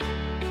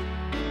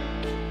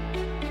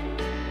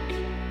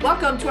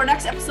Welcome to our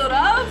next episode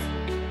of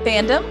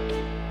Fandom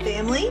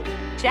Family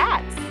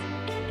Chats.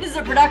 This is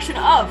a production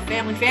of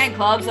Family Fan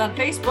Clubs on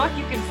Facebook.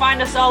 You can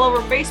find us all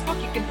over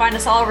Facebook. You can find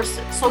us all over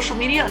social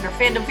media under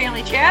Fandom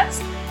Family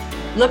Chats.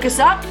 Look us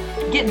up,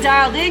 get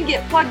dialed in,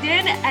 get plugged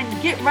in,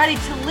 and get ready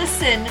to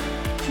listen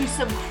to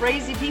some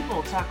crazy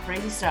people talk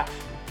crazy stuff.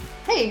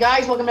 Hey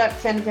guys, welcome back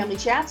to Fandom Family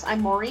Chats.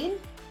 I'm Maureen.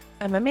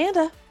 I'm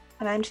Amanda.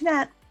 and I'm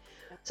Jeanette.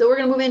 So we're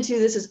going to move into,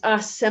 this is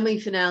a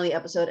semi-finale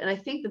episode, and I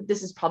think that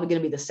this is probably going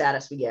to be the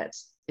saddest we get,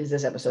 is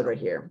this episode right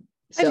here.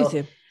 So, I do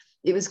too.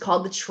 It was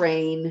called The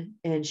Train,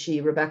 and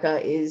Rebecca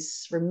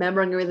is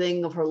remembering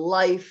everything of her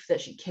life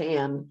that she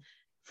can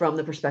from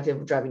the perspective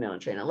of driving down a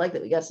train. I like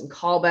that we got some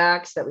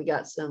callbacks, that we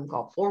got some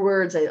call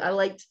forwards. I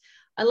liked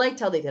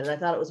how they did it. I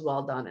thought it was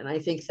well done. And I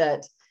think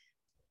that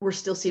we're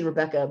still seeing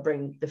Rebecca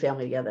bring the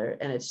family together.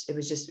 And it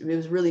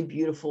was really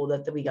beautiful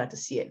that we got to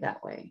see it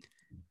that way.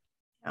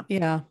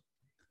 Yeah.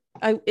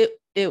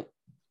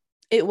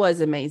 It was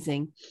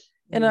amazing.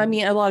 And I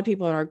mean, a lot of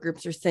people in our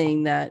groups are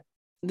saying that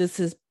this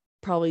is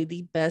probably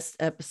the best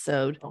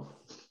episode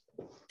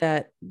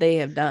that they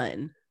have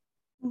done.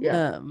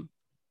 Yeah.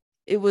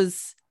 It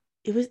was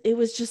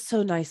just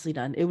so nicely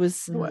done. It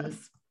was,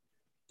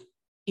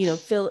 you know,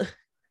 Phil.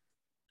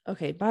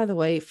 Okay, by the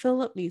way,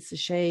 Philip needs to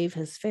shave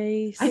his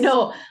face. I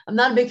know. I'm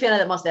not a big fan of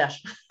that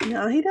mustache.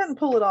 No, he doesn't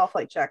pull it off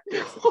like Jack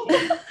Pearson.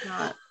 He's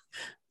not.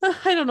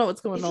 I don't know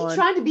what's going on. Is he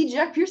trying to be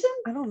Jack Pearson?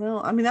 I don't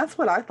know. I mean, that's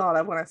what I thought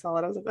of when I saw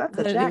it. I was like, that's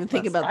I a didn't Jack even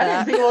think mustache. about I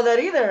that. didn't think about that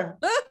either.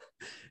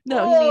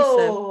 No, he needs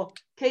to.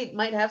 Kate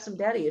might have some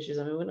daddy issues.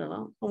 I mean, we don't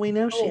know. Well, we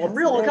know she has I'm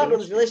real some uncomfortable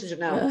with this relationship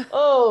now.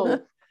 Oh.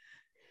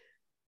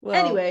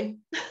 Well, Anyway,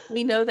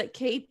 we know that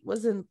Kate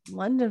was in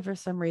London for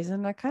some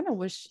reason. I kind of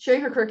wish.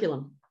 sharing her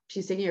curriculum.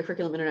 She's taking her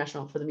curriculum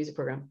international for the music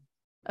program.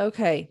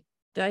 Okay,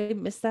 did I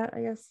miss that?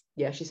 I guess.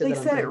 Yeah, she said They that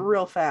on said it Twitter.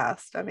 real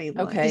fast. I mean,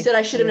 Okay. She said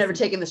I should have never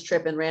taken this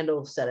trip, and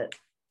Randall said it.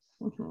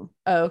 Mhm.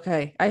 Oh,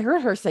 okay. I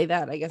heard her say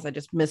that. I guess I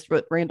just missed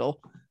what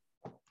Randall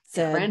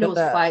said. Randall was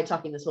but, quiet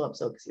talking this whole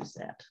episode because he was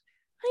sad.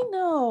 I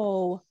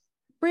know.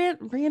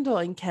 Randall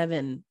and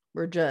Kevin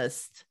were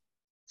just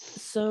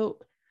so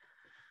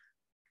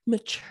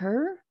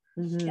mature.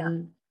 Yeah.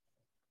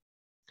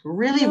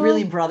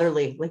 Really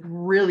brotherly. Like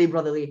really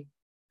brotherly.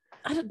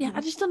 I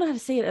just don't know how to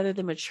say it other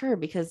than mature,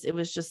 because it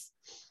was just,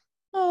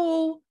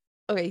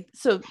 okay.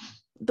 So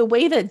the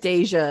way that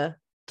Deja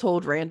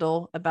told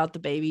Randall about the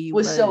baby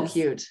Was so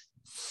cute.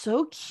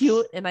 So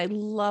cute, and I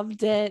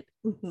loved it.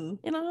 Mhm.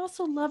 And I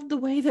also loved the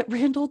way that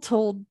Randall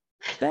told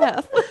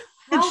Beth.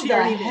 How she the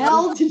already knew.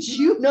 hell did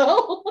you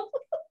know?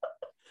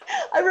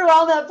 I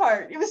rewound that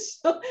part. It was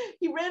so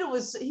he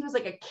was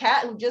like a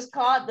cat who just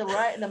caught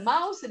the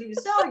mouse, and he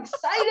was so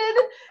excited.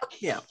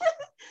 Yeah.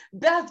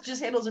 Beth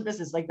just handles her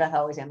business like Beth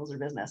always handles her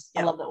business.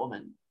 I Yeah. love that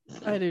woman.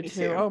 I do Me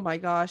too. too. Oh my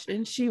gosh.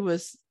 And she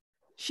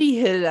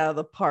hit it out of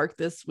the park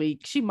this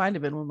week. She might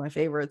have been one of my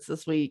favorites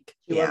this week.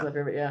 She Yeah. was my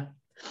favorite. Yeah.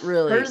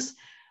 Really.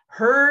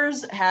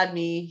 Hers had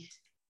me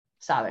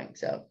sobbing.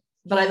 So,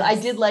 but I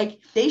did like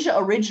Deja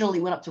originally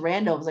went up to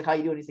Randall and was like, "How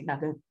you doing?" He's like, "Not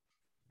good."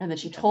 And then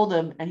she told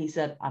him, and he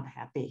said, "I'm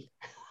happy."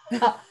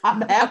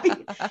 I'm happy,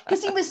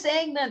 because he was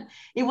saying that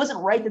it wasn't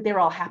right that they were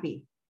all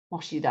happy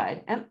while she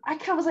died. And I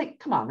kind of was like,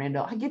 "Come on,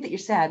 Randall. I get that you're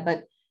sad,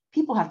 but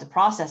people have to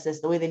process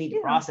this the way they need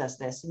to process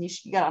this, and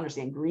you got to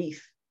understand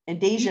grief." And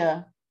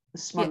Deja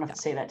was smart enough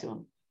to say that to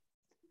him.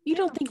 You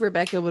don't think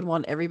Rebecca would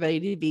want everybody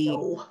to be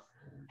No.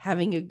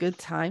 having a good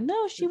time?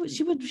 No, she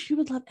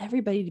would love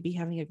everybody to be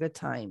having a good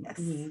time. Yes,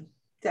 Mhm.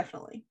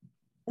 definitely.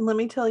 And let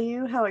me tell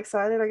you how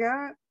excited I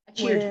got I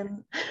cheered.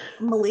 when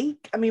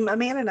Malik, I mean,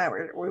 Amanda and I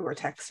were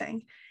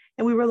texting,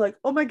 and we were like,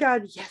 "Oh my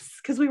God, yes!"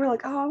 Because we were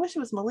like, "Oh, I wish it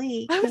was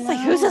Malik." I was you like,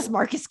 know? who's this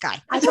Marcus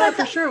guy? I thought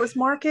for sure it was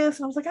Marcus,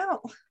 and I was like,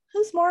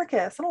 who's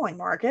Marcus? I don't like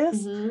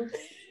Marcus. Mhm.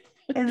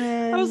 And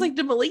then I was like,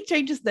 did Malik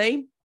change his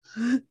name?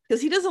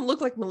 Because he doesn't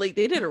look like Malik.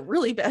 They did a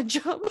really bad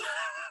job.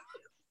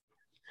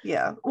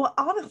 yeah. Well,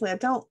 honestly,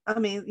 I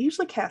mean,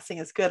 usually casting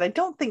is good. I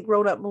don't think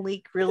Grown Up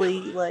Malik really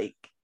like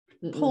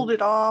pulled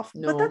it off,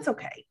 No. but that's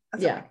okay.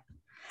 That's Yeah. okay.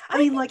 I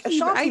mean, like I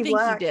Ashanti think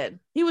Black. he did.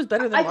 He was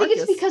better than I Marcus. think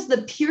it's because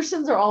the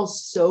Pearsons are all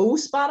so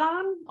spot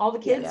on, all the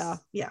kids,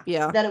 Yeah.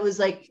 that it was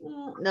like,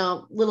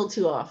 no, little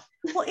too off.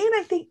 Well, and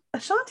I think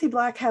Ashanti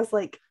Black has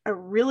like a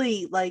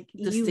really like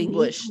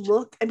Distinguished unique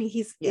look. I mean,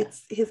 Yeah.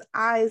 it's his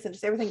eyes and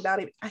just everything about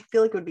him. I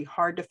feel like it would be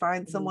hard to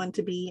find someone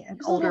to be an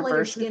He's a little older lighter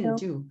version of skin him.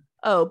 too.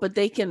 Oh, but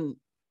they can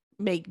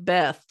make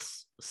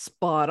Beth's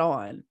spot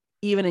on,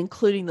 even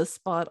including the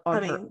spot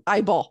on her mean-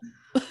 eyeball.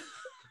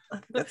 I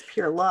think that's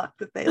pure luck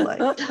that they like.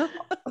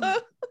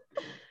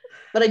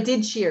 But I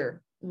did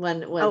cheer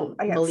when I got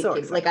Malik so came.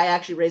 excited. Like I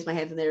actually raised my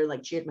hands in there and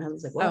like cheered. My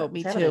husband's like, "What? Oh,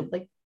 me What's happening?" too.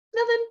 Like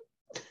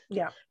nothing.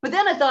 Yeah. But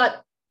then I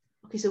thought,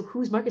 okay, so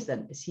who's Marcus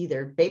then? Is he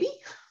their baby?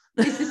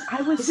 Is this,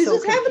 I was is this so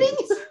what's happening?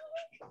 confused.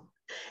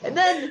 And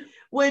then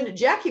when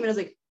Jack came in, I was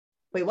like,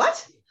 wait,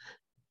 what?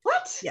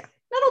 What? Yeah.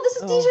 No, this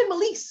is Oh. Deja and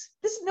Malik's.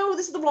 This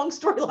is the wrong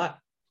storyline.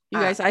 You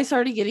guys, I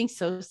started getting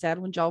so sad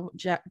when John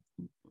Jack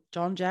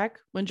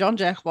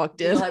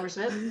walked in. Bill Hyber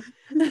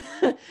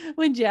Smith.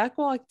 When Jack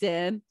walked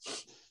in,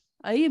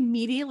 I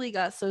immediately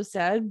got so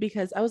sad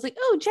because I was like,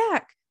 oh,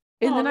 Jack.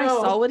 And then I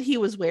no. saw what he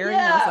was wearing.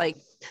 Yeah. I was like,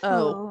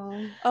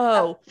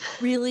 oh,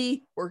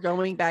 really? We're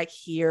going back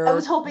here. I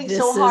was hoping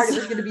so hard it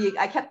was going to be.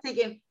 I kept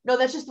thinking, no,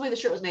 that's just the way the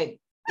shirt was made.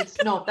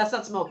 No, that's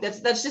not smoke.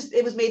 That's just,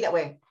 it was made that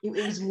way. It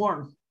was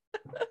worn.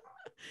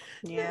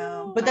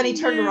 Yeah. But then he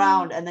turned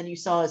around and then you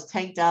saw his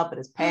tank top and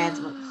his pants.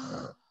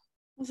 I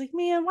was like,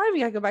 man, why do we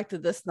gotta go back to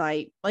this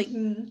night? Like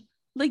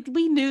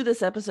we knew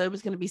this episode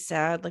was going to be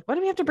sad. Like, why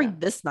do we have to bring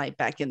this night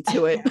back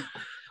into it?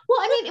 Well,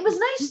 I mean, it was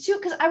nice too,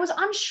 because I was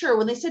unsure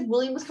when they said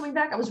William was coming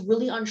back. I was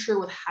really unsure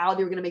with how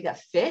they were going to make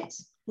that fit.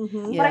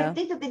 Mm-hmm. But I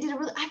think that they did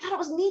I thought it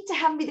was neat to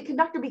have him be the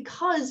conductor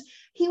because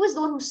he was the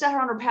one who set her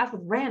on her path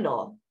with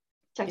Randall.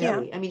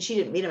 Technically, I mean, she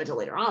didn't meet him until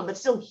later on, but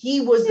still,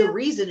 he was the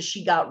reason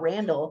she got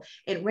Randall.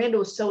 And Randall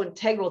was so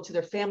integral to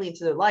their family and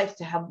to their life.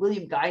 To have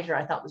William guide her,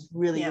 I thought was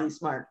really, really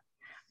smart.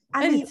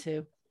 I mean,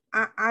 too.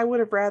 I would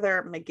have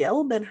rather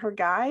Miguel been her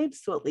guide,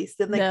 so at least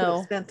then they could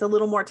have spent a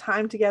little more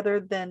time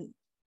together than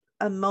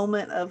a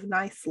moment of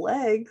nice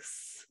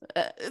legs.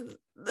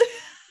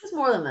 It's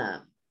more than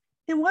that.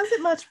 It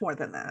wasn't much more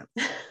than that.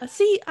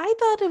 See, I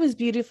thought it was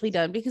beautifully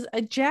done because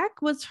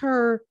Jack was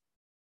her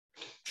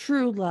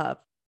true love.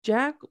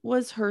 Jack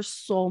was her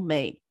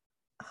soulmate.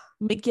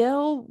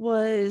 Miguel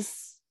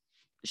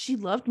she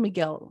loved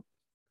Miguel,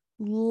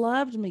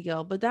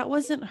 but that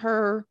wasn't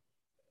her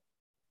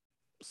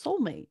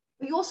soulmate.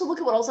 You also look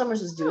at what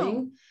Alzheimer's is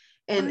doing.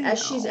 And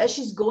as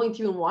she's going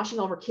through and watching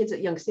all her kids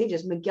at young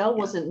stages, Miguel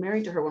wasn't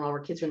married to her when all her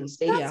kids were in the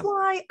stages. That's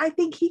why I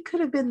think he could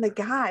have been the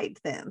guide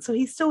then. So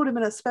he still would have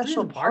been a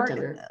special part in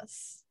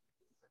this.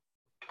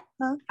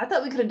 Huh? I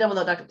thought we could have done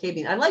without Dr. K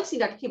being. I like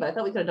seeing Dr. K, but I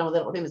thought we could have done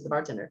without him as the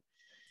bartender.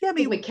 Yeah, I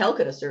mean, Miguel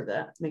could have served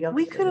that.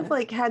 We could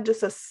have had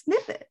just a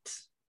snippet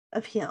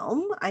of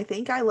him. I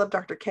think I love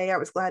Dr. K. I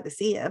was glad to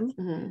see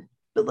him,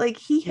 but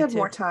he had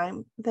more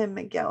time than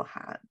Miguel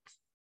had.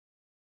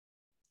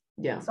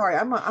 Yeah. Sorry,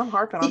 I'm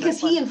harping on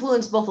because he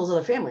influenced both those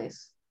other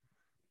families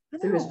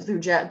through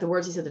Jack, the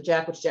words he said to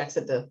Jack, which Jack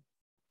said to.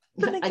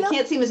 Miguel, I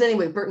can't see him as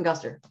anyway. Bert and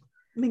Guster.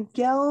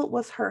 Miguel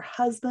was her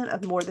husband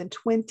of more than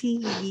 20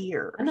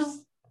 years. I know.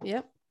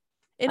 Yep.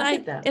 And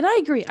I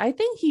agree. I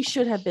think he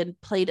should have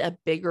played a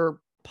bigger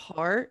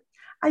part.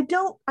 I'm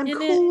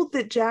cool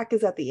that Jack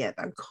is at the end.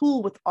 I'm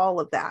cool with all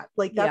of that.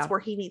 That's where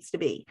he needs to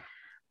be.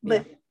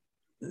 But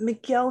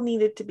Miguel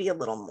needed to be a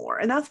little more.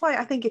 And that's why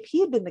I think if he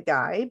had been the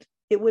guide,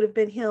 it would have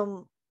been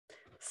him.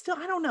 Still,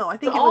 I don't know. I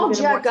think all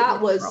Jack got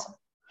was,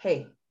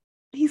 hey,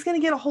 he's going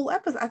to get a whole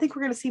episode. I think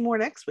we're going to see more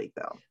next week,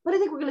 though. But I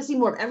think we're going to see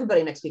more of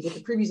everybody next week. If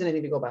the preview's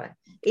anything to go by,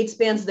 it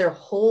spans their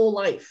whole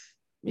life.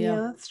 Yeah,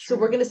 that's true.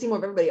 So we're going to see more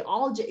of everybody.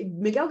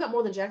 Miguel got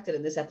more than Jack did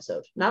in this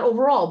episode. Not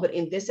overall, but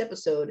in this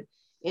episode,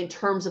 in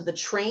terms of the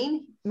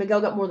train,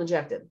 Miguel got more than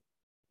Jack did.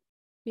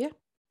 Yeah.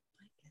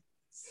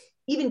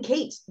 Even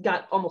Kate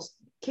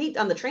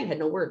on the train had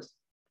no words,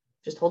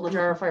 just holding a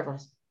jar of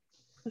fireflies.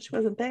 She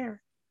wasn't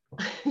there.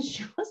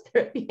 She was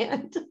there at the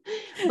end.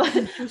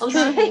 But I'm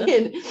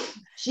saying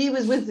she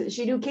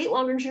knew Kate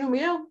longer than she knew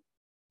Miguel.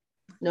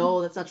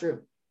 No, that's not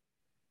true.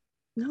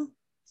 No,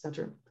 it's not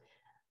true.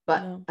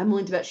 But I'm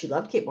willing to bet she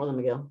loved Kate more than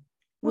Miguel.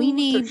 We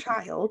need her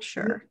child,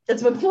 sure.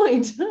 That's my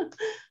point.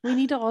 We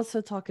need to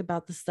also talk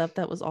about the stuff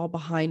that was all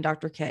behind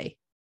Dr. K.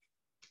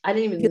 I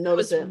didn't even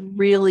notice it.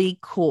 Really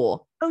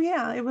cool. Oh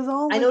yeah, it was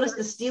all. I noticed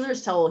the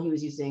Steelers towel he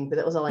was using, but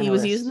that was all I noticed. He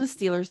was using the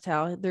Steelers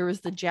towel. There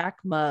was the Jack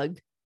mug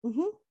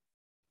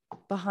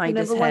behind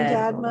his number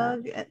head. One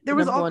dad mug. There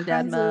was all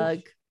kinds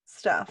of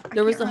stuff.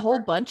 There was a whole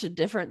bunch of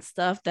different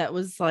stuff that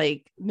was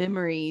like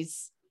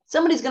memories.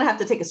 Somebody's gonna have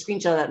to take a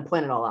screenshot of that and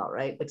point it all out,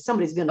 right? Like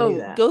somebody's gonna do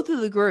that. Go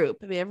through the group.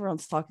 I mean,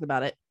 everyone's talking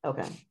about it.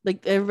 Okay.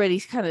 Like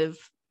everybody's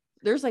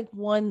there's like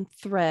one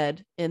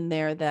thread in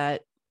there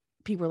that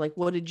people are like,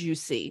 what did you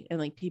see? And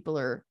like people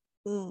are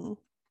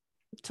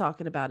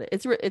talking about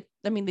it.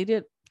 I mean,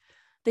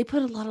 they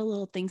put a lot of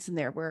little things in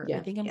there where I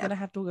think I'm gonna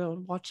have to go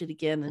and watch it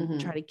again and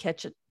try to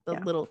catch the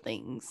little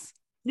things.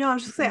 No, I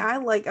was just saying,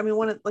 talking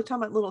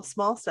about little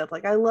small stuff.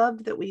 Like I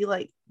loved that we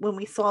when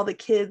we saw the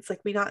kids,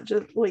 we not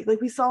just like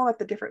we saw at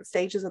the different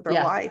stages of their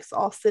lives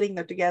all sitting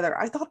there together.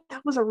 I thought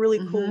that was a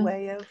really cool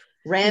way of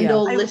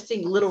Randall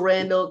lifting little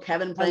Randall,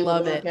 Kevin playing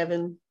with little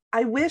Kevin.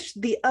 I wish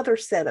the other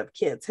set of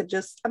kids had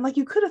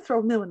you could have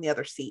thrown them in the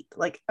other seat.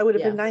 I would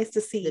have been nice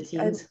to see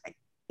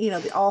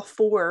the all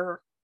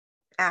four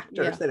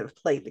actors that have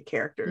played the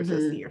characters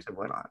as the years have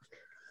went on.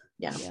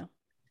 Yeah.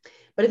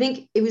 But I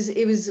think it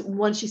was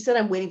when she said,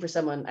 I'm waiting for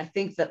someone. I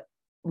think that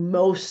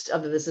most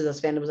of the This Is Us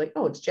fandom was like,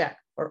 oh, it's Jack,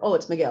 or oh,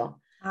 it's Miguel.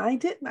 I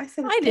didn't. I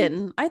said, I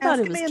didn't. I thought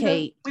it was Amanda.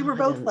 Kate. We were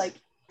both like,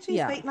 she's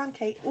waiting on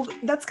Kate. Well,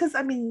 that's because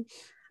I'm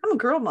a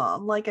girl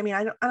mom. I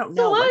don't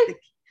know.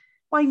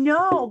 I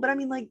know, but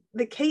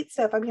the Kate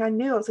stuff. I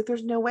knew. I was like,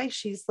 there's no way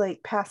she's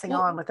passing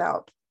on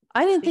without.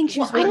 I didn't think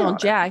she was waiting on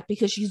Jack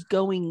because she's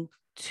going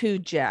to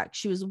Jack.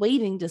 She was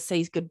waiting to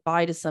say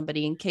goodbye to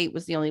somebody, and Kate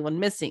was the only one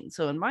missing.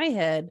 So in my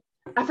head,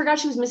 I forgot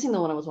she was missing the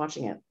one I was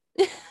watching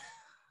it.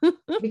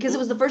 because it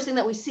was the first thing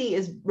that we see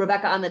is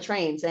Rebecca on the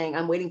train saying,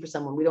 I'm waiting for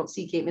someone. We don't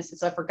see Kate missing.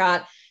 So I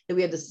forgot that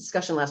we had this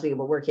discussion last week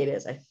about where Kate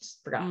is. I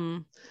just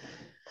forgot.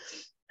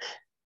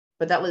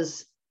 But that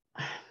was,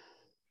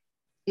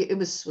 it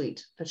was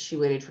sweet that she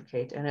waited for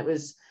Kate. And it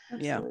was,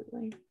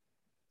 absolutely.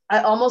 I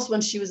almost,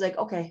 when she was like,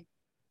 okay,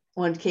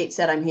 when Kate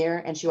said, I'm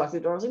here, and she walked through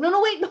the door, I was like,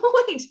 no, wait,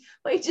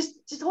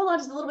 just hold on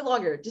just a little bit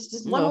longer.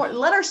 Just one more,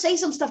 let her say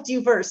some stuff to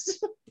you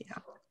first.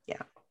 Yeah.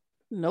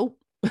 Nope.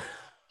 But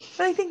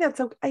I think that's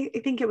okay. I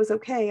think it was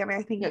okay. I mean,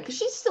 I think because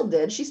she still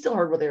did. She still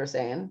heard what they were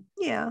saying.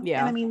 Yeah. And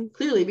I mean,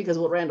 clearly because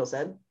of what Randall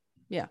said.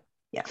 Yeah.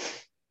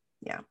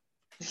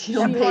 She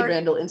paid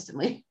Randall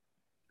instantly.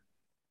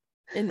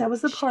 And that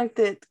was the part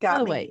that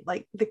got me,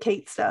 like the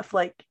Kate stuff.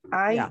 Like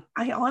I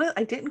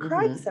didn't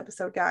cry this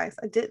episode, guys.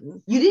 I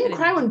didn't. You didn't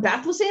cry when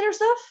Beth was saying her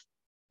stuff?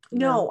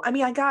 No. I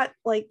mean, I got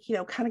like,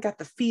 kind of got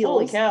the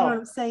feels. You know what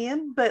I'm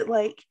saying? But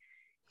like,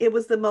 it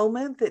was the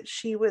moment that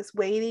she was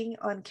waiting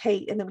on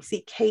Kate, and then we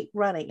see Kate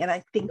running, and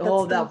I think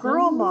that's the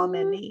girl mom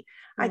in me.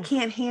 I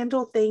can't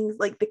handle things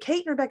like the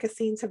Kate and Rebecca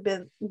scenes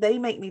they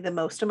make me the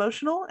most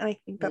emotional, and I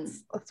think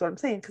that's what I'm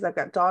saying, because I've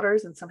got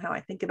daughters, and somehow I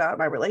think about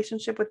my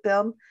relationship with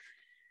them.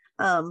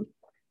 But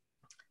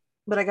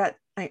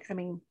I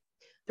mean,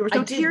 there was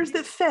no tears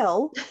that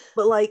fell,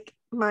 but like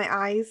my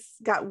eyes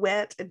got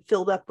wet and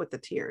filled up with the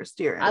tears.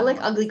 I like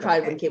ugly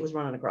cried when Kate was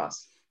running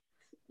across.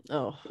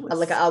 Oh, I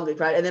like an ugly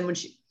cried, and then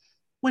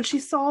when she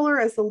saw her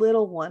as the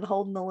little one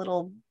holding the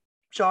little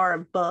jar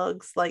of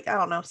bugs, like I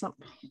don't know,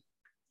 something.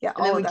 Yeah.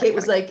 And then when Kate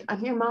was like, "I'm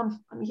here,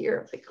 Mom. I'm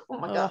here." Like, oh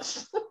my gosh.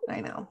 I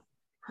know.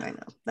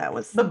 That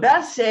was the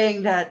best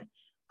saying that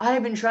I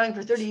have been trying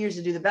for 30 years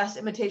to do the best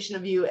imitation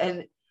of you,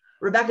 and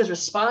Rebecca's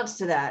response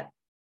to that,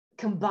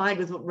 combined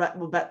with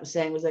what Beth was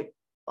saying, was like,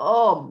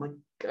 oh my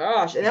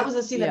gosh. And that was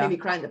the scene that made me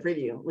cry in the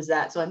preview, was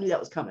that. So I knew that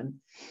was coming.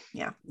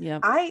 Yeah.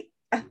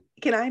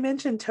 Can I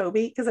mention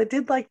Toby? Because I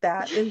did like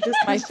that. And just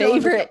my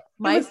favorite.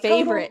 I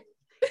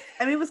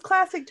mean, it was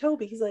classic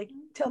Toby. He's like,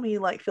 tell me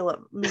you like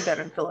me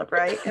better than Philip,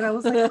 right? And I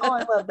was like, oh,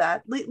 I love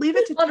that. Leave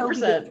it to 100%. Toby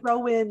to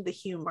throw in the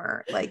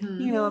humor. Like, I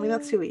mean,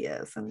 that's who he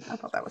is. And I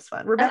thought that was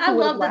fun. Rebecca, I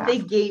love that they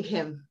gave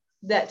him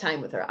that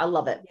time with her. I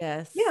love it.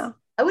 Yes. Yeah.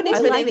 I wouldn't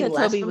expect anything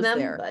less from them,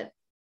 there. But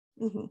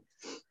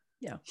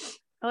yeah.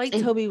 I like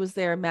Toby was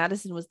there.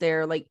 Madison was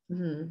there. Like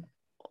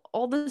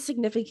all the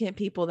significant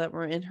people that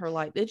were in her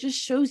life. It just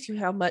shows you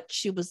how much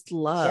she was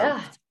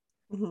loved.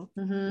 Yeah.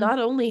 Not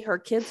only her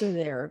kids are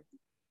there,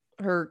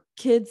 her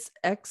kids'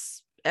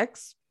 ex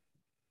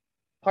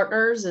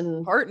partners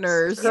and current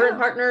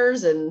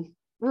partners, and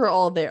we're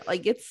all there.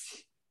 Like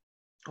it's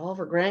all of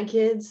her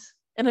grandkids.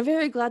 And I'm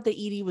very glad that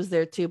Edie was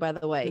there too, by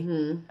the way.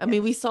 I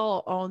mean, we saw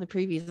all in the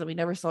previews and we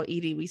never saw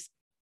Edie.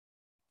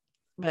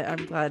 But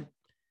I'm glad.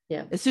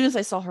 Yeah. As soon as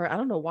I saw her, I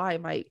don't know why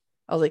I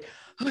was like,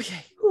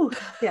 okay. Ooh,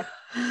 yeah.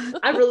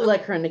 I really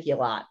like her and Nikki a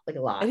lot. Like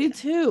a lot. I do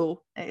too.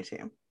 I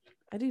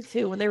do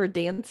too. When they were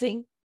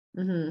dancing.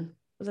 Was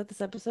that this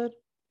episode?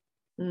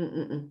 I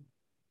don't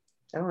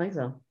think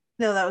so.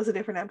 No, that was a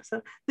different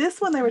episode.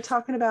 This one they were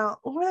talking about,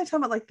 what were they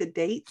talking about? Like the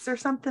dates or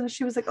something?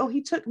 She was like, oh,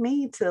 he took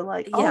me to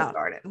like Olive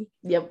Garden.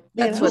 Yep.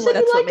 That's what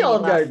liked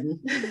Olive Garden.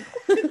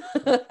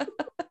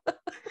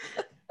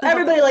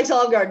 Everybody likes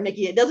Olive Garden,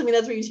 Nikki. It doesn't mean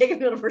that's where you take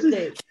him on a first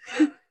date.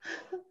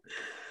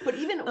 But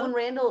even when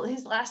Randall,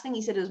 his last thing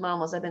he said to his mom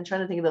was, I've been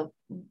trying to think of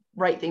the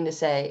right thing to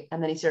say.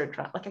 And then he started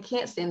crying. Like, I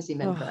can't stand to see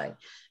men cry.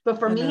 But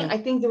for me, I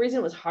think the reason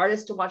it was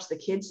hardest to watch the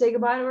kids say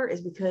goodbye to her is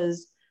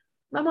because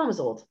my mom is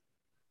old.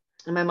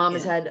 And my mom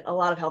has had a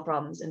lot of health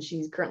problems. And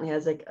she currently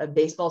has like a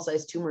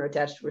baseball-sized tumor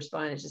attached to her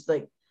spine. It's just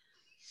like,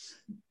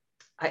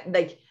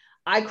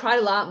 I cried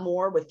a lot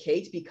more with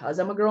Kate because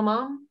I'm a girl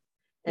mom.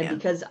 And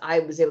because I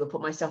was able to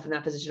put myself in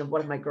that position of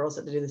what if my girls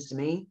had to do this to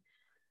me.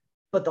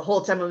 But the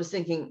whole time I was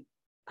thinking,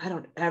 I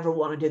don't ever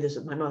want to do this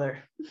with my mother.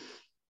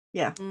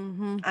 Yeah.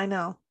 I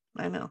know.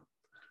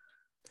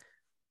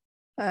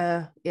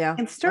 Yeah.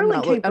 And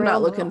Sterling I'm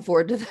not looking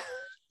forward to that.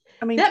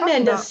 I mean, that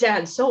man does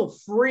sad so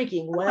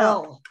freaking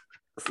well.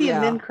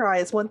 Seeing men cry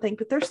is one thing,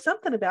 but there's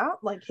something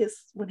about like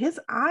when his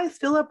eyes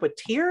fill up with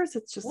tears,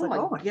 it's just like,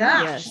 oh my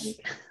gosh.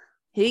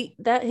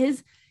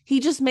 Yes. He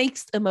just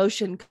makes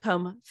emotion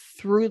come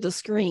through the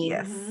screen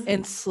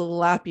and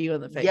slap you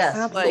in the face.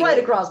 Yes, right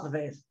across the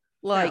face.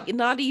 Like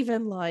not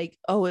even like,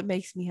 oh, it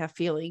makes me have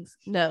feelings.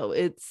 No,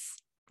 it's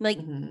like,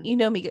 you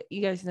know me,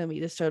 you guys know me.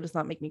 This show does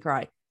not make me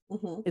cry.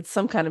 It's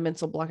some kind of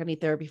mental block I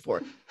need therapy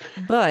for.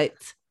 But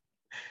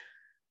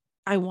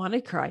I want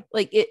to cry.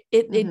 Like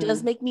it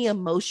does make me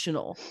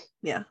emotional.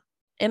 Yeah.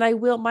 And I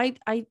will,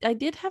 I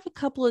did have a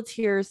couple of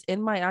tears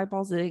in my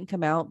eyeballs that didn't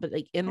come out, but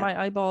like in my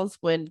eyeballs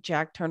when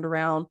Jack turned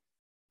around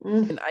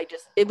and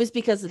it was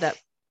because of that.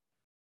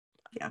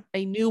 Yeah.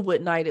 I knew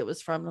what night it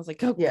was from. And I was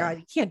like, oh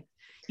God,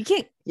 you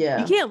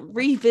can't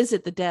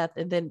revisit the death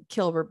and then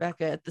kill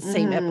Rebecca at the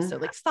same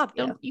episode. Like, stop.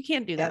 You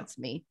can't do that to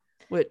me.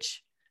 But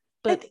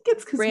I think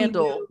it's because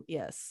Randall,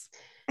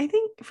 I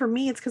think for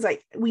me, it's because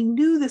we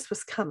knew this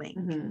was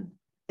coming.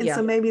 And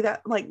so maybe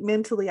that like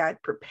mentally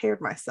I'd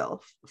prepared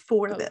myself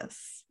for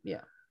this.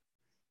 Yeah.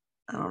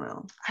 I don't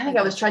know. I think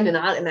I was trying to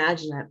not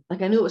imagine it.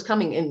 Like I knew it was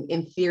coming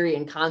in theory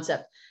and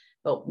concept,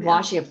 but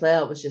watching it play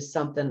out was just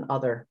something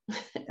other.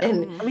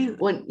 And I mean,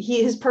 when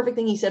his perfect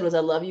thing he said was, "I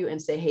love you,"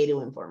 and say hey to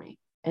him for me.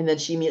 And then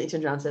she immediately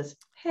turns around and says,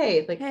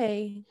 "Hey," like,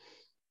 hey.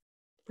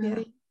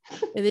 yeah.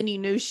 And then you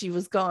knew she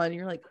was gone.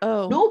 You're like,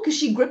 oh no, because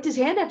she gripped his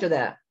hand after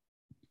that.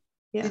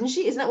 Yeah. Didn't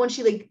she? Isn't that when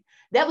she like?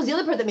 That was the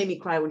other part that made me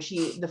cry, when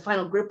the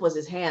final grip was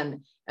his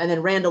hand, and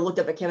then Randall looked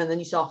up at Kim, and then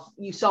you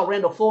saw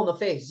Randall full in the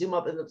face, zoom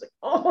up, and it was like,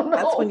 oh no.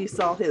 That's when you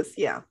saw his.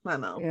 Yeah, I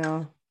know.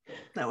 yeah,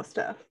 That was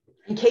tough.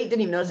 And Kate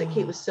didn't even notice it.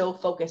 Kate was so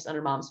focused on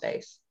her mom's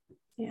face.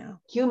 Yeah.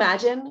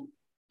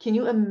 Can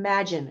you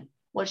imagine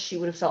what she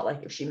would have felt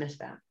like if she missed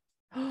that?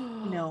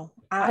 No,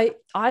 I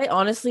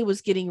honestly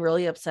was getting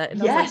really upset,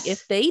 and I was like,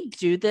 if they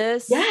do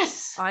this,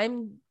 yes,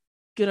 I'm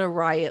gonna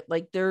riot.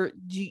 Like,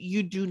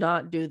 you do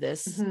not do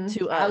this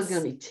to us. I was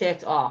gonna be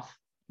ticked off.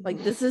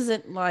 Like, this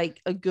isn't like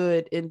a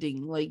good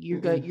ending. Like,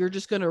 you're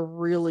just gonna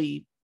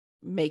really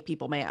make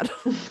people mad.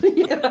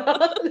 Yeah,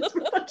 that's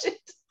pretty much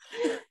it.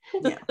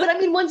 Yeah. But I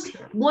mean,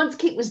 once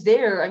Kate was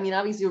there, I mean,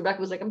 obviously Rebecca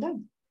was like, "I'm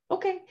done."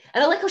 Okay.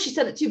 And I like how she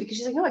said it too, because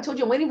she's like, "No, I told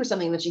you I'm waiting for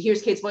something." And then she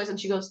hears Kate's voice and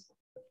she goes,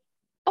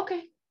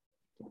 "Okay."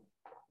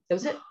 That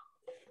was it.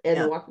 And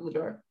then walked through the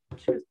door.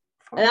 And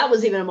that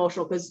was even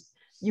emotional, because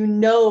you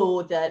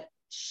know that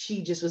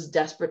she just was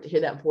desperate to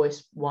hear that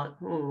voice one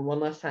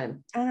last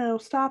time. I know,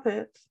 stop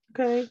it.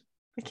 Okay.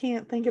 I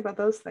can't think about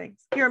those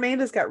things. Here,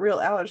 Amanda's got real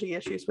allergy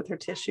issues with her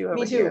tissue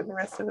over here. And the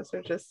rest of us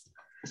are just...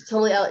 It's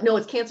totally no,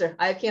 it's cancer.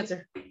 I have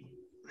cancer.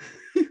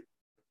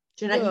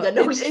 Jeanette, you got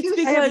no excuse. It's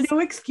because I have no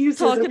excuses.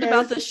 Talking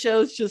about the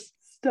shows just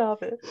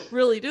stop it.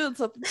 Really doing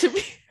something to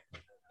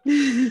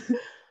me.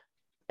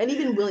 And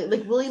even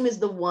William is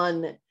the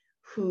one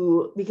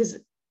who, because,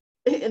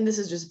 and this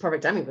is just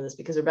perfect timing for this,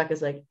 because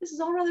Rebecca's like, "This is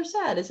all rather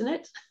sad, isn't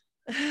it?"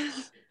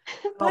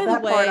 By the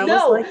way,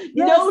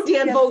 no,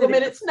 Dan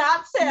Fogelman, it's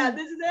not sad.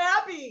 This is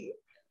happy.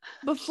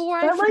 Before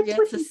I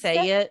forget to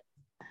say it,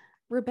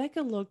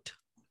 Rebecca looked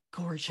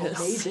gorgeous.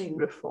 Amazing.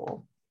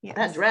 Beautiful. Yes.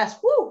 That dress,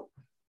 woo.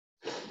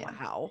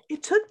 Wow.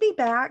 It took me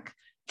back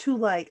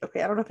to I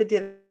don't know if it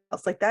did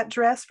else. Like that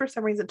dress, for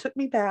some reason, took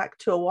me back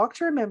to A Walk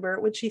to Remember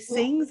when she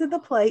sings in the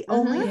play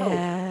Only Hope.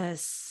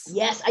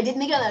 Yes, I didn't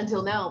think of that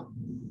until now.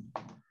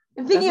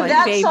 I'm thinking of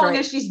that song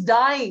as she's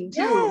dying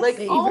too.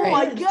 Oh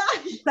my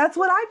gosh, that's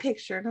what I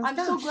pictured. I'm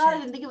so glad I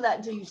didn't think of that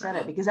until you said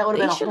it, because that would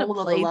have been a whole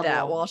other level.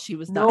 That while she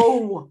was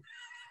dying.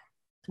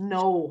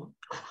 No.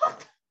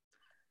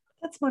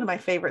 That's one of my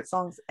favorite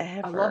songs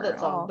ever. I love that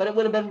song, but it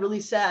would have been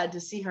really sad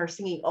to see her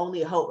singing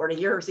Only Hope, or to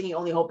hear her singing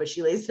Only Hope as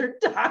she lays there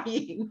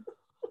dying.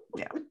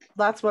 Yeah,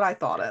 that's what I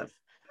thought of.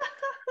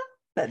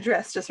 That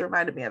dress just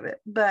reminded me of it.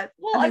 But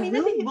I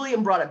think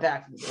William brought it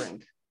back from the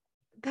brink.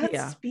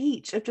 That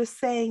speech of just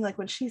saying,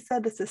 when she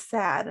said this is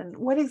sad, and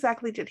what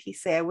exactly did he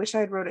say? I wish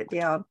I'd wrote it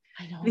down.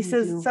 I know. He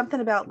says something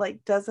about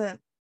doesn't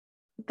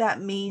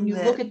that mean when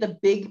you look at the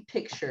big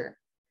picture,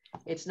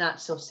 it's not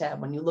so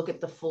sad when you look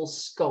at the full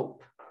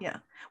scope. Yeah.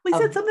 We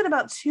said something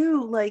about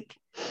too,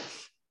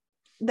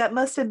 that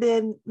must have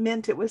been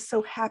meant it was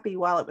so happy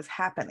while it was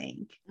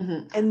happening.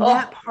 Mm-hmm. And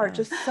that part,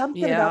 just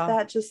something about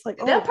that, just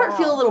that part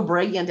feel a little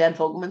braggy on Dan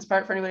Fogelman's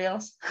part for anybody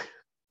else?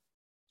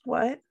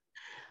 What?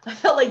 I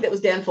felt like that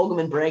was Dan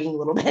Fogelman bragging a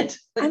little bit.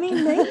 I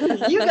mean,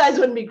 maybe. You guys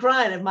wouldn't be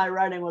crying if my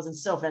writing wasn't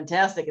so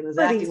fantastic and his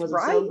acting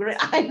wasn't so great.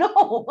 I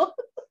know.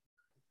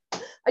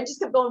 I just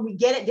kept going, we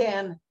get it,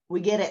 Dan. We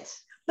get it.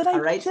 But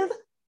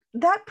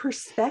that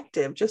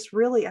perspective just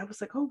really, I was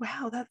like, oh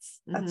wow,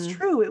 that's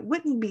true. It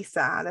wouldn't be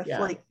sad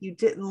if you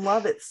didn't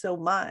love it so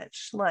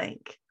much.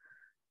 That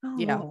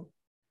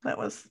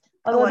was.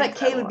 Although I bet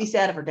Kay would be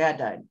sad if her dad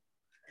died.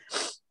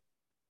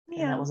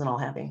 Yeah, and that wasn't all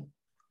happy.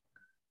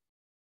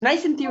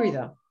 Nice in theory,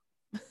 though.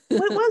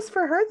 Well, it was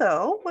for her,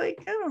 though. I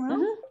don't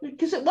know,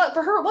 because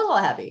for her it was all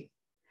happy.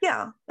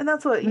 Yeah, and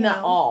that's what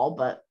not all,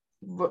 but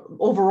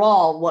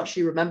overall, what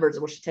she remembers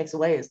and what she takes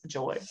away is the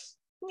joy.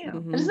 Yeah,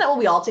 and isn't that what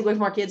we all take away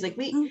from our kids?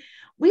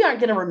 We aren't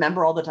going to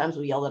remember all the times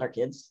we yelled at our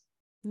kids.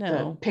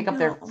 No, pick up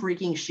their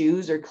freaking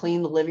shoes or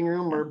clean the living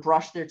room or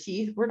brush their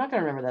teeth. We're not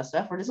going to remember that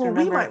stuff. We're just going to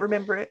remember. We might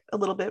remember it a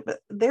little bit, but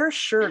they're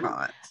sure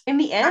not. In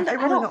the end, I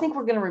don't think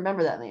we're going to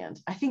remember that in the end.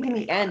 I think in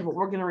the end, what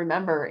we're going to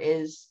remember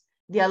is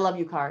the I love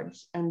you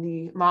cards and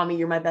the mommy,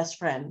 you're my best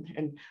friend.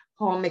 And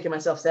I'm making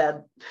myself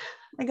sad.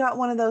 I got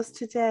one of those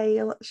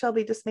today.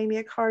 Shelby just made me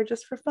a card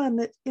just for fun,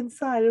 that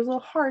inside there's a little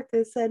heart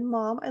that said,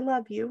 "Mom, I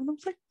love you." And I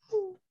was like,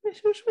 oh, that's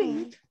so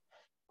sweet.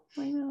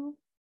 I know.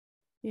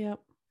 Yep.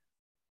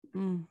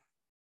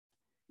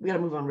 We got to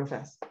move on real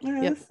fast.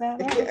 Yep.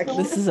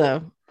 This is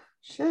a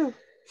shoot.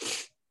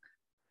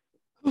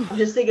 I'm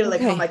just thinking of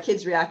how my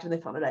kids react when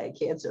they found out I had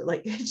cancer.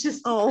 It's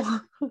just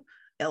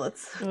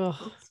let's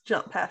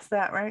jump past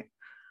that, right?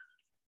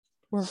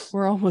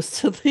 We're almost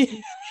to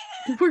the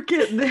we're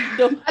getting there.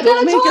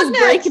 Don't make us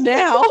break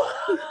now.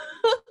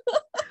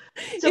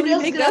 If you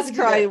make us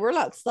cry, we're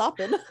not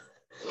stopping.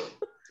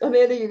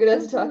 Amanda, you're gonna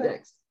have to talk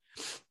next.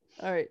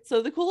 All right.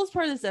 So the coolest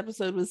part of this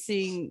episode was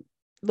seeing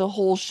the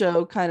whole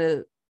show kind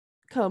of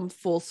come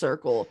full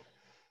circle.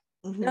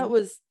 That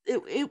was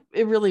it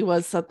really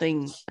was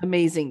something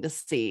amazing to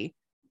see.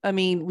 I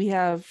mean, we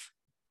have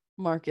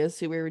Marcus,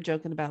 who we were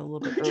joking about a little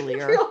bit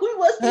earlier. He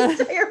was the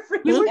entire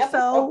We were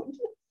episode.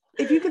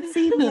 if you could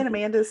see me and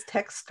Amanda's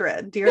text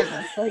thread during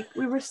this, like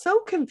we were so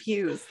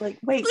confused. Like,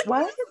 wait,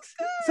 what?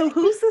 So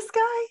who's this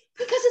guy?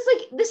 Because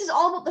it's like this is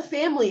all about the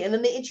family, and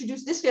then they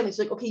introduced this family.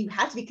 So like, okay, you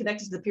had to be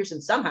connected to the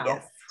Pearsons somehow.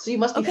 Yes. So you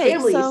must be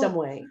family in some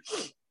way.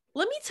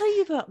 Let me tell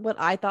you about what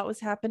I thought was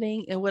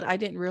happening and what I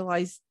didn't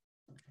realize.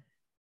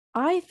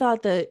 I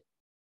thought that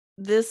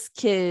this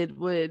kid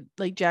would,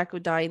 like, Jack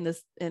would die in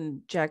this,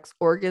 and Jack's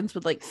organs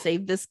would like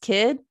save this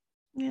kid.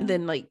 Yeah. And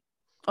then, like,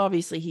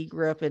 obviously he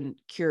grew up and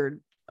cured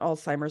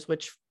Alzheimer's,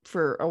 which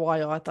for a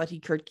while I thought he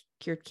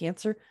cured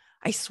cancer.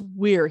 I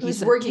swear He was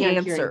said working cancer.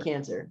 on curing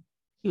cancer.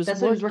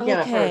 That's What he was working on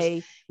at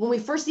first. When we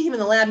first see him in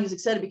the lab, he was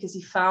excited because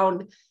he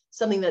found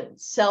something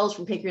that cells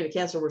from pancreatic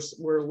cancer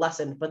were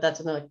lessened, but that's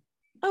another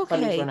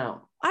funding's run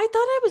out. I thought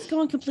I was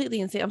going completely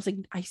insane. I was like,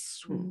 I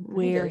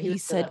swear he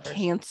said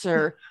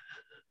cancer.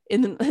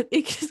 And then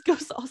it just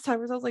goes to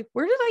Alzheimer's. I was like,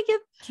 where did I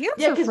get cancer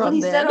from? Yeah, because when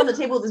he sat on the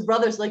table with his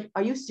brothers, like,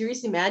 are you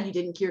seriously mad you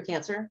didn't cure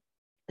cancer?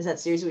 Is that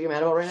seriously what you're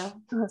mad about right now?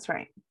 That's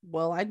right.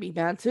 Well, I'd be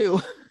mad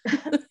too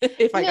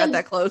if I got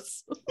that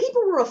close.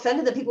 People were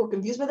offended that people were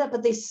confused by that,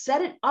 but they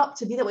set it up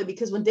to be that way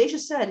because when Deja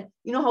said,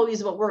 you know how he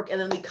is about work, and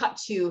then we cut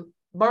to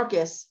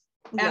Marcus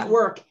at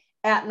work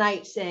at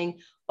night saying,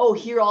 oh,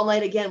 here all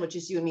night again, which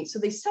is you and me. So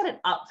they set it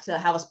up to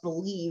have us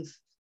believe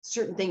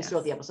certain things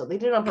throughout the episode. They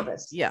did it on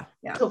purpose. Yeah.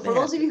 So for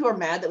those of you who are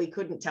mad that we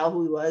couldn't tell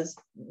who he was,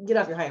 get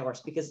off your high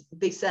horse because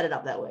they set it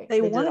up that way.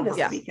 They wanted us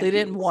to be confused. They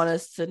didn't want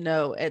us to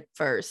know at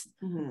first.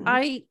 Mm-hmm.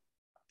 I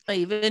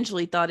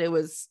eventually thought it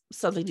was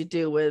something to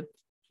do with,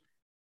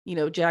 you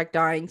know, Jack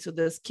dying so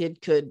this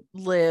kid could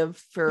live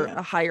for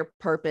a higher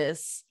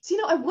purpose. So,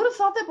 I would have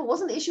thought that, but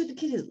wasn't the issue with the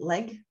kid his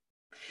leg?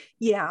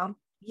 Yeah.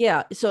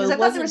 So because I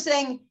thought they were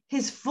saying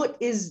his foot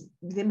is,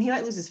 he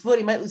might lose his foot,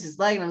 he might lose his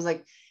leg. And I was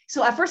like,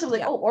 so at first I was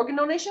like, oh, organ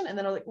donation. And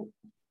then I was like,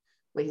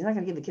 wait, he's not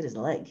going to give the kid his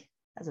leg.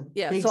 That's a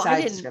big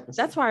size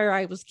discrepancy. That's why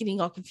I was getting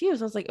all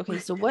confused. I was like, okay,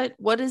 so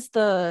what is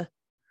the,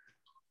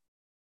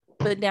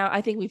 but now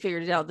I think we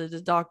figured it out that the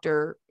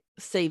doctor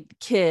saved the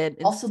kid.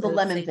 Also the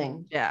lemon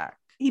thing. Jack.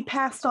 He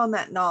passed on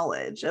that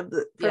knowledge from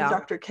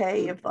Dr.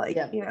 K of like,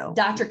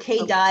 Dr.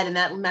 K died and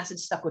that message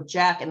stuck with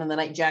Jack. And then the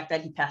night Jack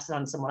died, he passed it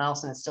on to someone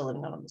else and it's still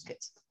living on those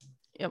kids.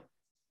 Yep.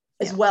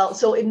 As well.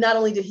 So not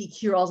only did he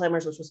cure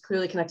Alzheimer's, which was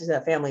clearly connected to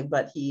that family,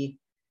 but his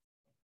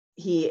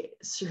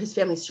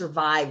family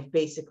survived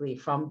basically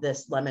from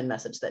this lemon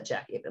message that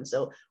Jack gave him.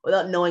 So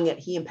without knowing it,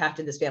 he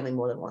impacted this family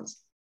more than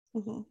once.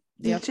 Mm-hmm.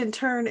 Which in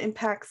turn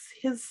impacts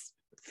his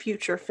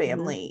future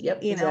family.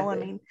 Mm-hmm. Yep, I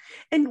mean,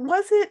 and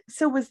was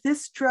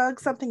this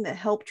drug something that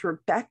helped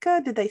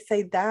Rebecca? Did they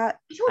say that?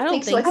 I don't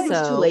think so. I think it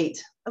was too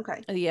late.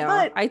 Okay. Yeah.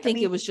 But, I think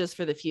it was just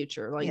for the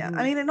future. Like,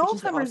 I mean, and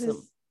Alzheimer's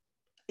is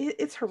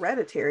it's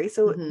hereditary.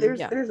 So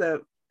there's a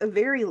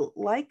very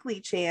likely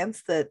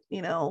chance that,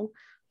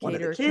 one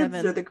of the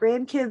kids or the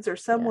grandkids or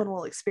someone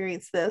will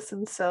experience this.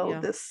 And so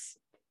this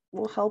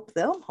will help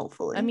them,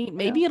 hopefully. I mean,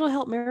 maybe it'll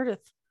help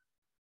Meredith.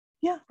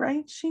 Yeah,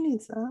 right. She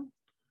needs that.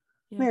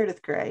 Yeah.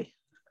 Meredith Grey.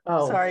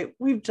 Oh, sorry,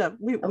 we've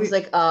jumped. I was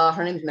like,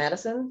 her name's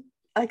Madison.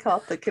 I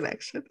caught the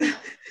connection.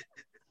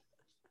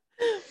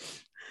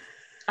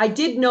 I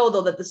did know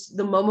though that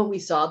the moment we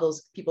saw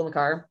those people in the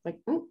car, like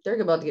they're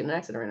about to get in an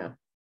accident right now.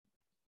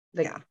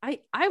 Like,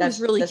 I was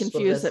really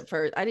confused at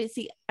first.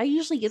 I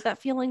usually get that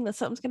feeling that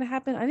something's going to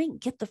happen. I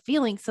didn't get the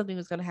feeling something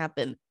was going to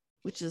happen,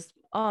 which is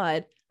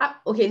odd. Not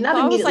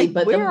immediately,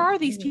 but where are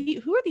these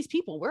people? Who are these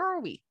people? Where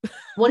are we?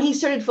 When he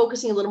started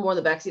focusing a little more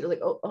on the backseat, I was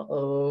like,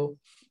 oh,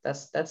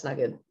 that's not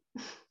good.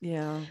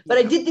 Yeah. But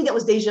I did think that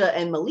was Deja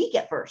and Malik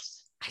at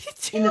first. I did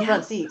too. In the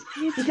front seat.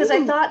 Because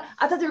I thought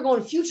they were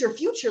going future.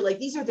 Like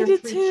these are their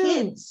three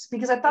kids.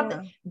 Because I thought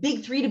that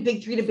big three to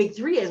big three to big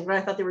three is what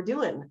I thought they were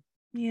doing.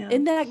 Yeah.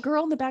 And that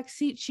girl in the back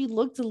seat, she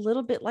looked a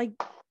little bit like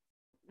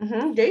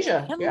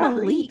Deja. And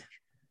Malik.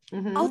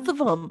 Both of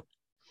them.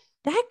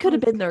 That could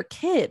have been their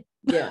kid.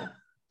 Yeah.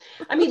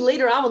 I mean,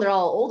 later on when they're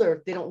all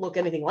older, they don't look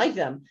anything like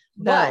them.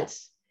 No. But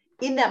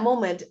in that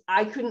moment,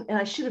 I couldn't, and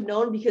I should have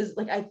known because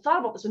like I thought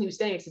about this when he was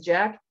standing next to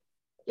Jack.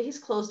 His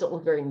clothes don't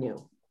look very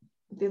new.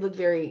 They look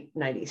very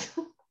 90s.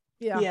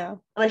 Yeah. And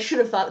I should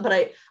have thought,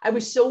 but I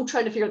was so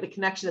trying to figure out the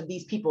connection of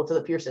these people to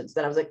the Pearsons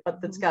that I was like, but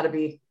that's got to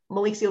be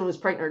Malik's the only one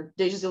who's pregnant, or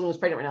Deja's the only one who's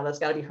pregnant right now. That's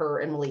got to be her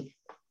and Malik.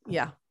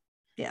 Yeah.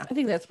 I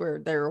think that's where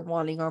they're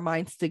wanting our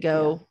minds to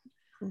go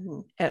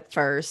at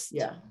first.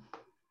 Yeah.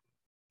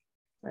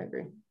 I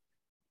agree.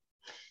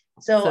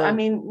 So, I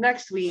mean,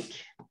 next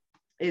week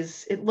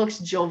it looks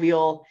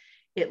jovial.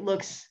 It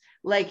looks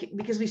like,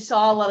 because we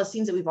saw a lot of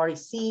scenes that we've already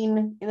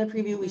seen in the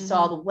preview. We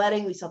saw the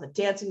wedding, we saw the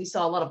dancing, we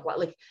saw a lot of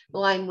like the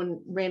line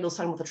when Randall's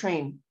talking about the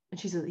train and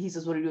he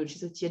says, what do you do? And she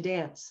says, you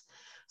dance.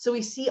 So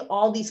we see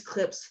all these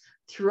clips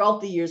throughout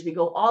the years. We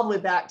go all the way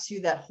back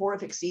to that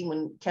horrific scene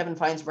when Kevin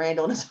finds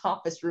Randall in his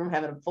office room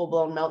having a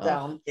full-blown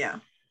meltdown.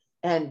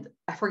 And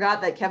I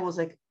forgot that Kevin was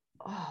like,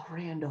 oh,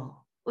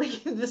 Randall,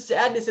 like the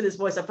sadness in his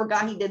voice. I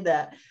forgot he did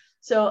that.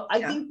 So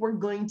I think we're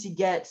going to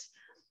get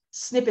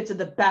snippets of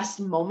the best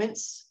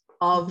moments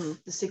of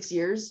the 6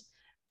 years.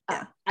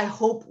 I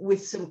hope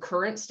with some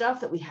current stuff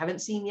that we haven't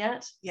seen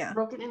yet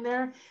broken in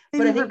there.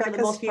 Maybe but I think Rebecca's for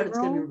the most part, it's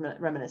going to funeral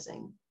be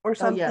reminiscing. or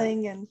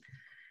something. And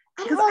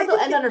I don't know if they'll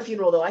end on her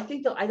funeral, though. I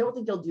don't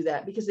think they'll do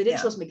that because they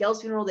didn't show us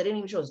Miguel's funeral. They didn't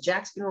even show us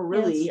Jack's funeral,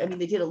 really. Yes. I mean,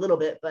 they did a little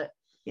bit, but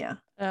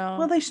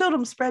well, they showed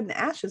them spreading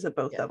ashes at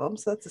both of them,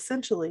 so that's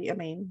essentially, I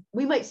mean,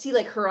 we might see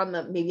like her on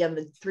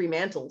the 3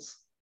 mantles.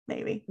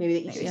 Maybe that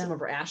you see some of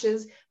her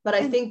ashes, but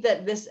I think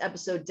that this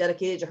episode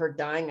dedicated to her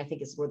dying, I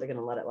think is where they're going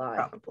to let it lie.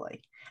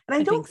 Probably. And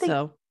I don't think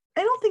so.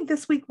 I don't think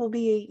this week will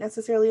be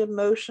necessarily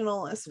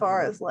emotional as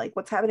far as like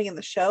what's happening in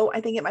the show. I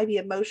think it might be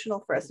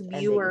emotional for us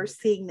viewers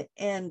seeing the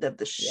end of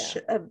the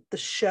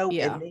show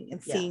ending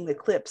and seeing the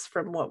clips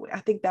from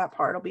I think that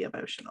part will be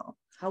emotional.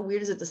 How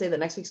weird is it to say that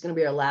next week's going to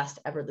be our last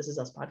ever This Is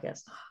Us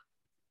podcast?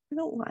 I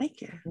don't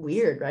like it.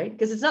 Weird, right?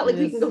 Because it's not like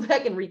we can go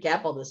back and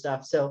recap all this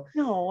stuff. So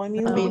no, I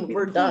mean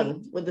we're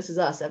done with This Is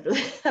Us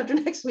after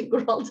next week.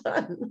 We're all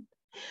done.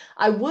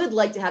 I would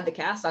like to have the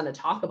cast on to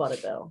talk about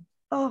it though.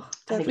 Oh,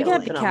 we can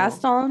have the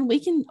cast on.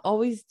 We can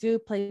always do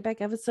playback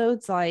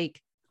episodes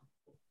like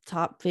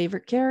top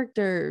favorite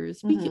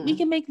characters. We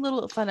can make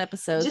little fun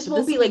episodes. Just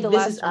won't be like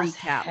This Is Us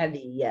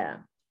heavy,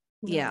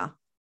 yeah.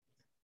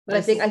 But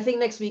I think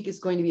next week is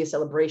going to be a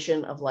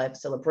celebration of life,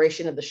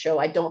 celebration of the show.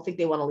 I don't think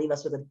they want to leave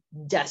us with a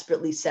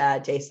desperately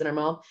sad taste in our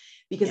mouth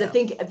because I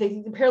think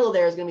the parallel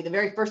there is going to be the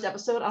very first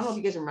episode. I don't know if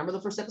you guys remember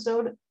the first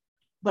episode,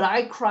 but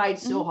I cried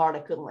so hard I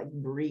couldn't like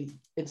breathe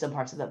in some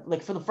parts of that.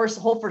 Like for the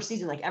whole first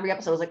season, like every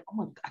episode I was like, oh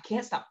my, I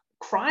can't stop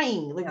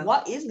crying. Like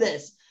what is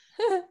this?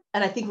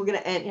 And I think we're gonna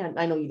end. Yeah,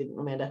 I know you didn't,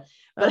 Amanda,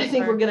 but I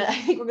think we're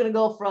gonna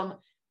go from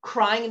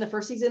crying in the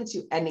first season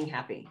to ending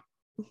happy.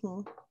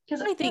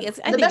 Because I think it's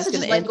going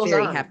to end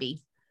very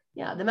happy.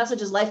 Yeah, the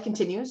message is life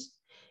continues,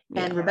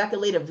 and Rebecca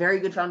laid a very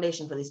good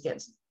foundation for these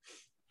kids.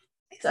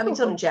 So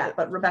did Jack,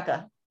 but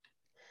Rebecca.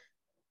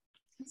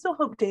 I still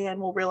hope Dan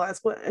will realize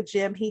what a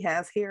gem he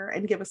has here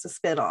and give us a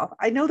spin-off.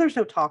 I know there's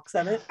no talks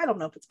of it. I don't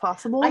know if it's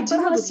possible. I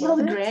do want to see all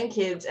the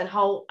grandkids and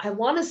how I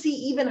want to see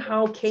even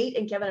how Kate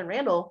and Kevin and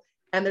Randall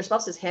and their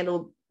spouses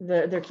handle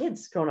their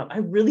kids growing up. I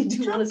really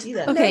do want to see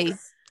that. Okay,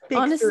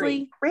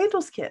 honestly,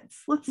 Randall's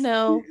kids.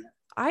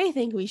 I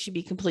think we should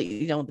be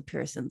completely done with the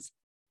Pearsons,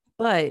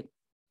 but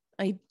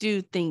I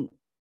do think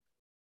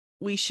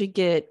we should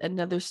get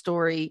another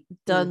story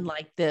done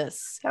like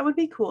this. That would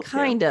be cool.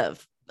 Kind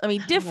of. I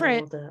mean,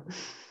 different,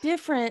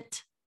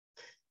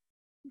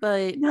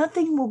 but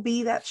nothing will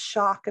be that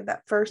shock of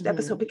that first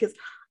episode because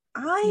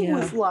I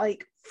was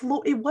like,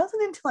 it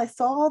wasn't until I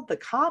saw the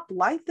cop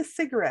light the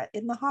cigarette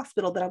in the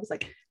hospital that I was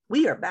like,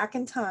 we are back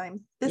in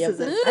time. This is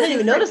it. I didn't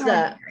even notice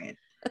that.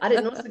 I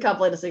didn't notice the cop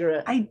light a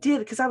cigarette. I did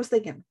because I was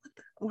thinking,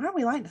 why are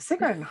we lighting a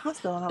cigarette in the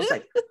hospital? And I was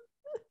like,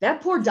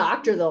 that poor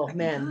doctor though,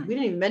 man, we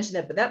didn't even mention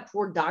that, but that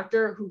poor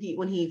doctor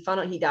when he found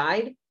out he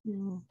died,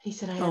 he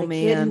said, I had a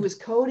kid who was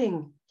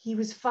coding. He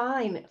was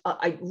fine.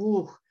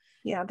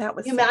 Yeah, that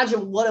was. Can you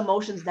imagine what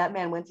emotions that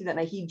man went through that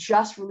night? He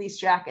just released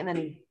Jack and then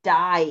he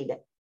died.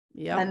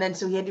 Yeah. And then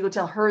so he had to go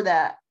tell her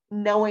that,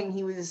 knowing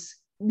he was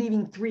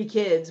leaving 3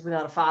 kids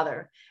without a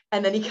father.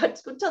 And then he got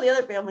to go tell the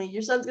other family,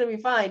 your son's going to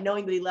be fine,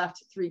 knowing that he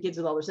left 3 kids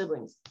with all their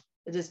siblings.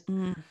 It just,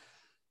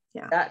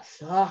 that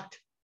sucked.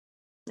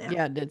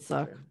 Yeah, it did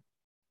suck.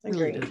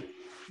 Agreed.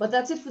 But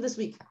that's it for this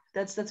week.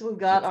 That's what we've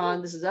got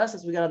on This Is Us.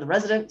 That's what we got on The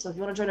Resident. So if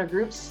you want to join our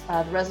groups,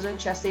 The Resident,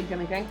 Chastain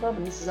Family Fan Club,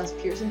 and This Is Us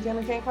Pearson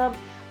Family Fan Club,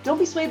 don't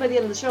be swayed by the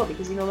end of the show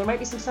because, there might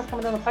be some stuff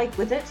coming down the pike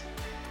with it.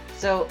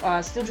 So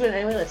still join it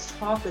anyway. Let's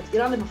talk. Let's get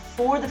on there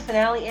before the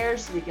finale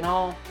airs so we can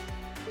all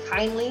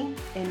kindly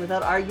and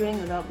without arguing,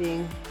 without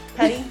being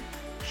petty,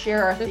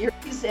 share our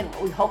theories and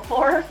what we hope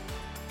for.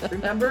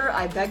 Remember,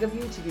 I beg of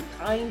you to be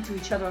kind to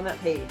each other on that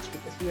page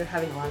because we are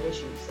having a lot of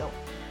issues. So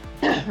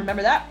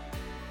remember that.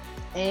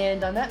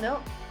 And on that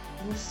note,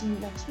 we'll see you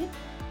next week.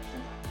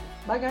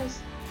 Bye,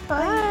 guys.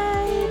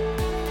 Bye.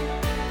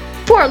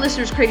 For our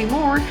listeners craving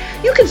more,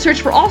 you can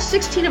search for all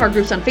 16 of our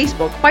groups on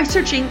Facebook by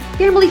searching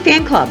Family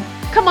Fan Club.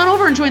 Come on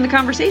over and join the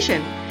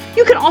conversation.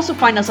 You can also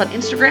find us on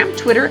Instagram,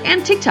 Twitter,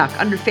 and TikTok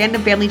under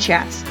Fandom Family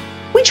Chats.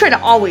 We try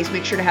to always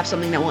make sure to have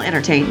something that will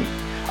entertain.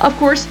 Of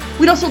course,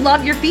 we'd also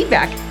love your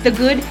feedback, the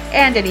good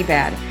and any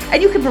bad.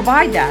 And you can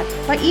provide that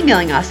by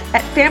emailing us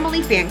at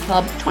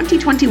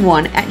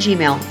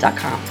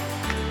familyfanclub2021@gmail.com.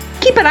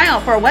 Keep an eye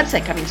out for our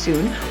website coming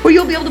soon, where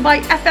you'll be able to buy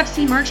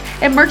FFC merch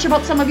and merch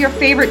about some of your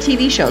favorite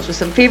TV shows with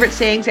some favorite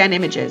sayings and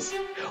images.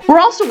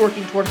 We're also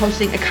working toward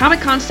hosting a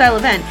Comic-Con style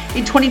event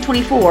in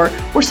 2024,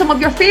 where some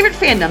of your favorite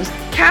fandoms,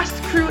 cast,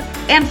 crew,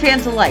 and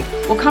fans alike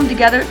will come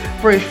together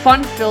for a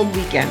fun-filled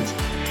weekend.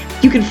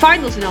 You can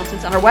find those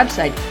announcements on our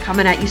website,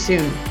 coming at you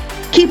soon.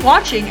 Keep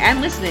watching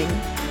and listening,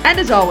 and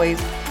as always,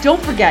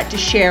 don't forget to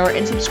share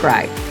and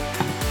subscribe.